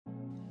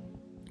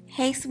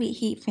Hey Sweet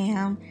Heat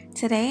fam,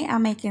 today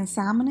I'm making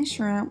salmon and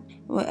shrimp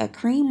with a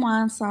cream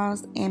wine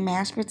sauce and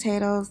mashed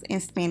potatoes and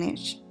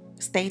spinach.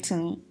 Stay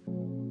tuned.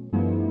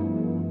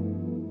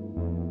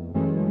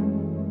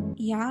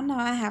 Y'all know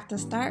I have to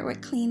start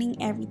with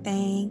cleaning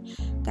everything.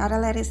 Gotta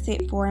let it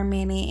sit for a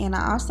minute, and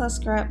I also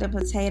scrub the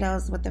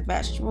potatoes with the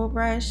vegetable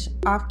brush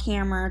off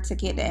camera to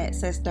get the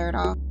excess dirt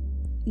off.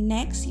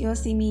 Next, you'll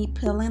see me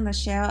peeling the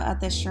shell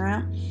of the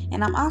shrimp,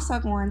 and I'm also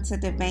going to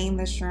devein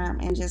the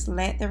shrimp and just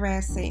let the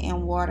rest sit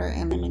in water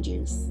and lemon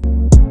juice.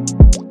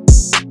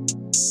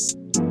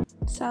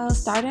 So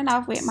starting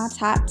off with my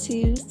top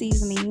two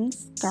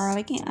seasonings,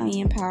 garlic and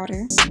onion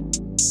powder.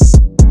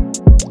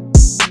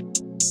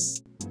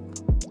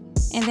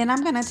 And then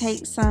I'm going to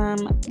take some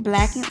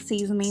blackened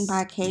seasoning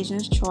by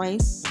Cajun's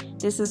Choice.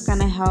 This is going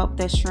to help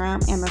the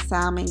shrimp and the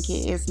salmon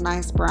get its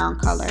nice brown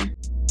color.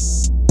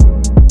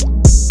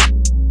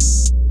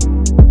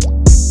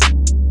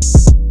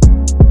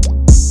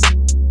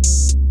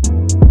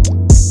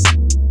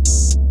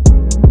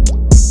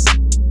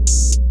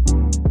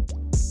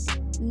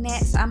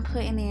 Next, I'm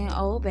putting in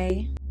Old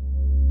Bay.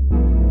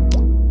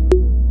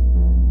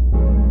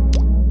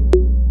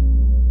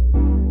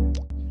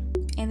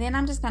 And then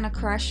I'm just going to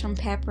crush some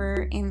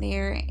pepper in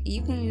there.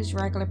 You can use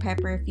regular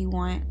pepper if you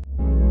want.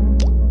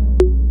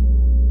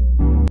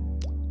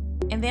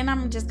 And then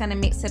I'm just going to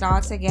mix it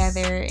all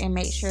together and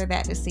make sure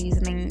that the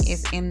seasoning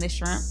is in the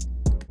shrimp.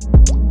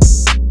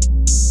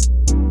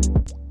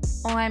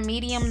 On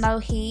medium-low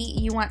heat,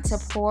 you want to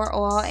pour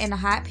oil in a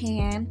hot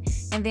pan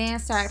and then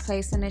start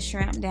placing the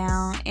shrimp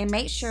down, and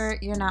make sure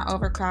you're not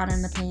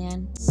overcrowding the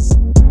pan.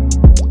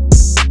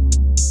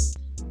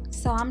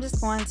 So I'm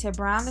just going to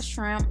brown the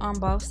shrimp on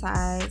both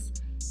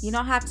sides. You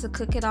don't have to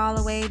cook it all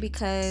the way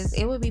because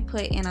it will be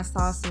put in a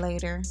sauce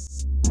later.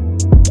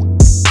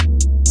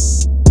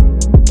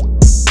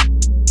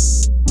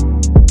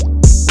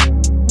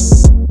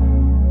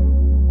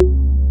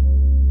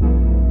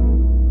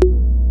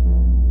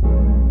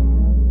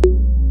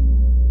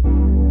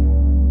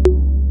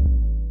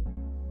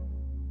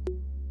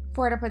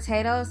 For the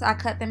potatoes, I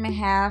cut them in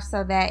half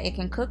so that it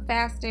can cook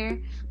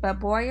faster, but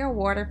boil your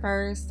water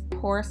first,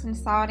 pour some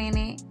salt in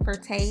it for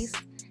taste,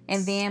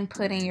 and then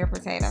put in your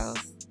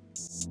potatoes.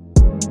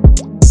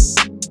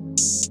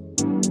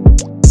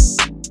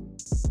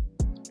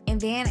 And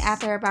then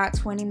after about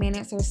 20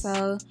 minutes or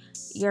so,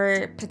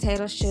 your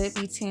potatoes should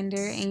be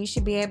tender and you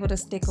should be able to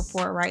stick a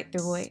fork right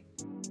through it.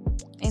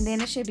 And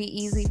then it should be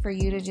easy for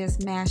you to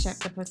just mash up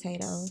the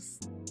potatoes.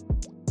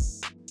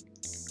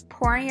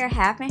 Pouring your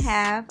half and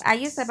half. I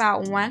used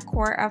about 1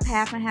 quart of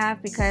half and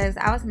half because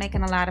I was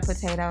making a lot of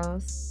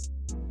potatoes.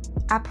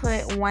 I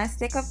put 1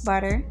 stick of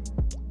butter,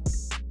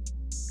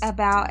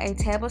 about a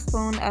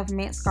tablespoon of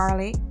minced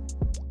garlic.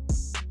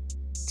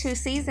 To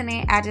season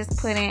it, I just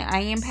put in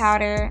onion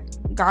powder,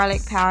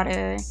 garlic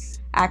powder.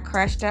 I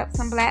crushed up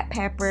some black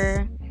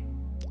pepper.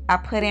 I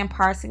put in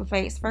parsley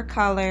flakes for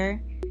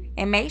color.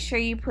 And make sure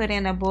you put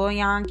in a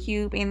bouillon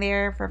cube in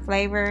there for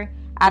flavor.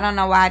 I don't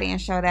know why I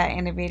didn't show that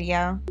in the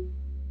video.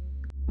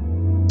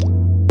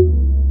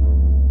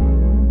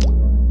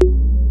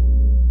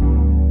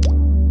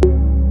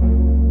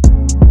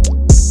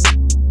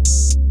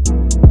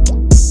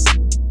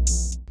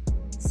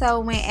 So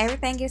when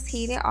everything is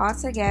heated all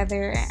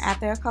together,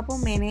 after a couple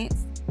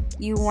minutes,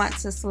 you want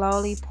to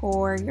slowly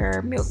pour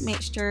your milk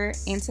mixture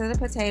into the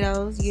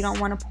potatoes. You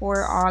don't want to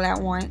pour it all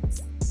at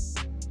once.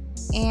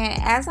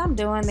 And as I'm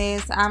doing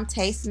this, I'm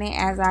tasting it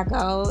as I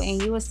go,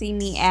 and you will see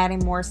me adding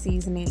more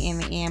seasoning in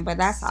the end, but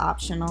that's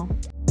optional.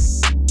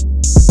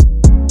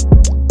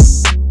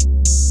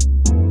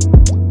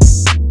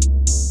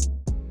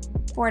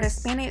 For the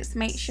spinach,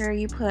 make sure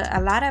you put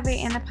a lot of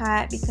it in the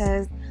pot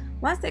because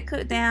once it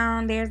cooks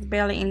down, there's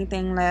barely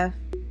anything left.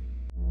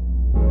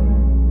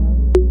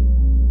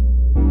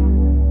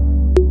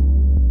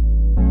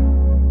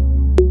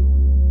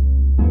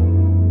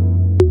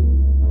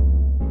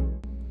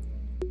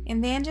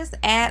 And then just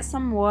add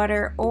some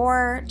water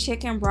or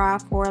chicken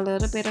broth for a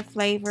little bit of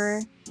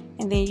flavor.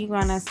 And then you're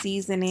gonna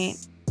season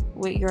it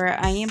with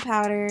your onion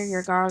powder,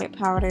 your garlic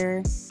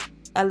powder,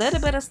 a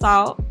little bit of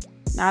salt,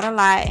 not a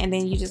lot, and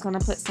then you're just gonna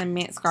put some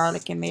minced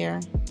garlic in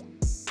there.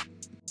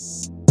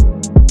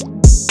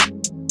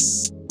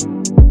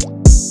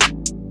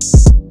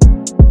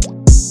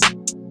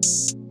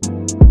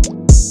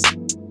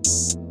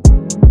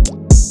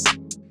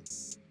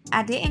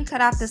 I didn't cut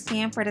off the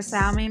skin for the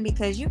salmon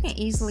because you can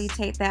easily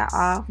take that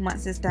off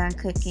once it's done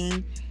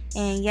cooking.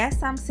 And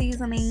yes, I'm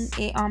seasoning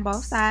it on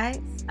both sides.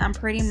 I'm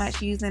pretty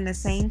much using the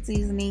same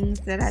seasonings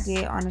that I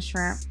did on the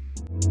shrimp.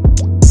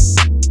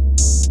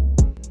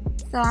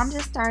 So I'm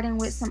just starting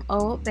with some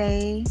Old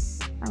Bay.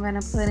 I'm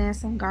going to put in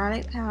some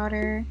garlic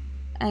powder,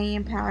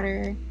 onion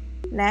powder,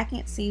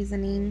 blackened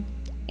seasoning,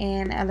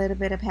 and a little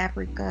bit of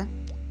paprika.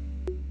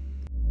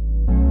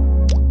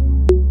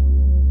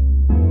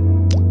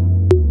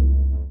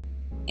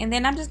 And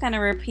then I'm just going to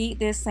repeat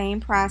this same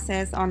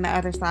process on the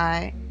other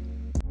side.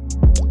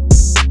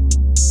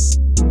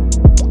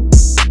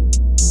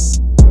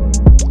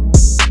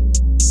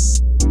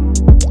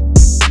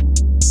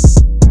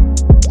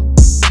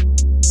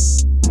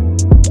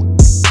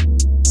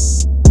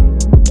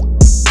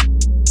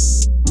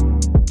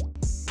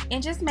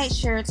 make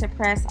sure to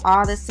press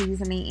all the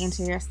seasoning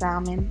into your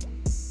salmon.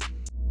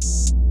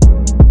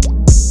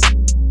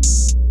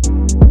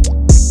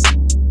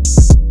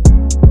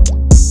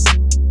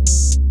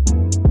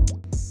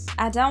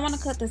 I don't want to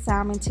cook the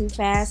salmon too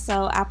fast,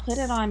 so I put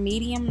it on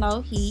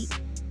medium-low heat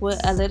with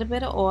a little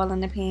bit of oil in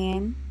the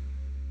pan.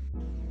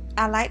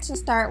 I like to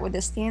start with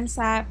the skin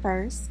side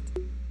first.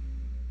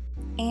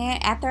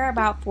 And after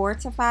about 4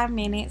 to 5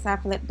 minutes, I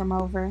flip them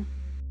over.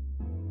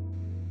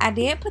 I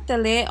did put the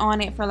lid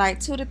on it for like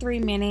 2 to 3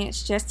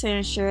 minutes just to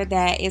ensure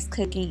that it's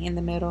cooking in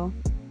the middle.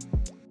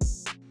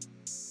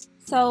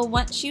 So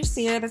once you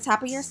sear the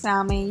top of your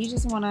salmon, you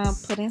just want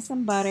to put in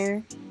some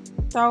butter,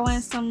 throw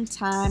in some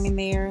thyme in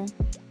there,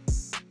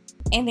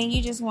 and then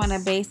you just want to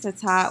baste the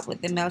top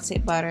with the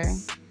melted butter.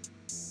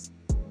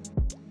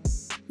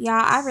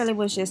 Y'all, I really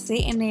was just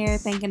sitting there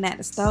thinking that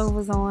the stove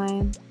was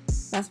on.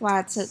 That's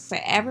why it took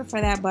forever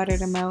for that butter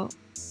to melt.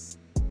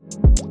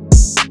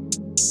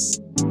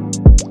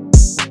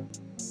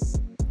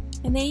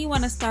 And then you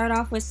want to start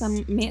off with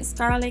some minced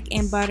garlic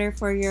and butter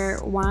for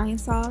your wine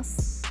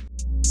sauce.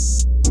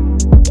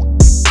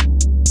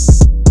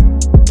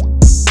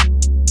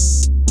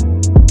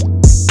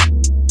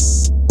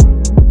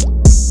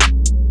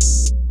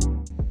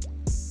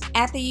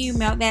 After you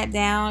melt that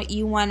down,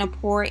 you want to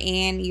pour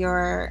in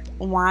your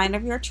wine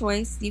of your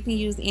choice. You can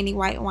use any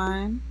white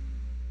wine.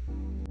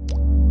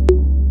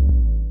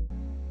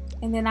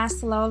 And then I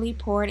slowly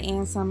poured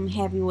in some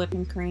heavy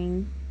whipping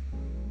cream.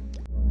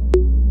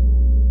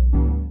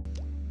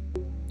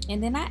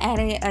 And then I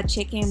added a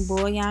chicken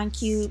bouillon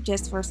cube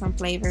just for some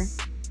flavor.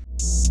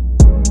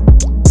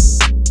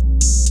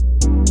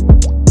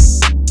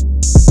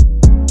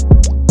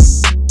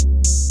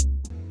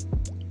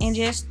 And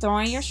just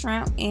throwing your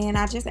shrimp, and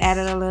I just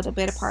added a little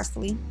bit of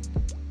parsley.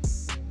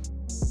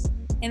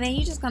 And then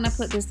you're just gonna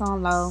put this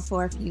on low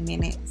for a few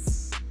minutes.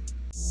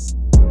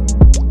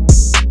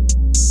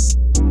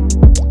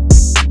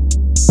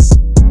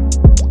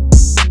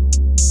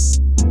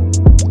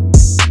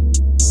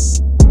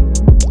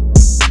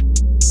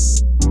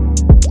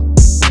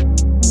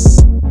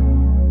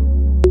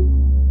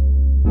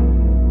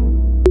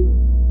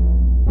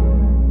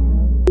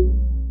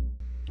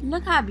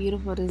 Look how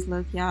beautiful this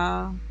look,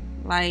 y'all.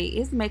 Like,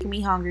 it's making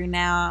me hungry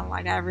now.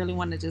 Like, I really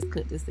want to just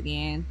cook this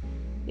again.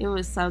 It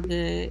was so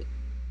good.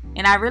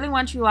 And I really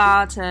want you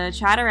all to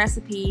try the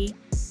recipe,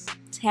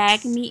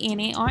 tag me in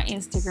it on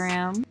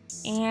Instagram,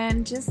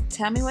 and just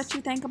tell me what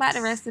you think about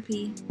the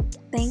recipe.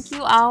 Thank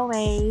you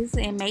always,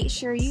 and make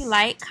sure you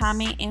like,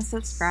 comment, and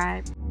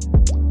subscribe.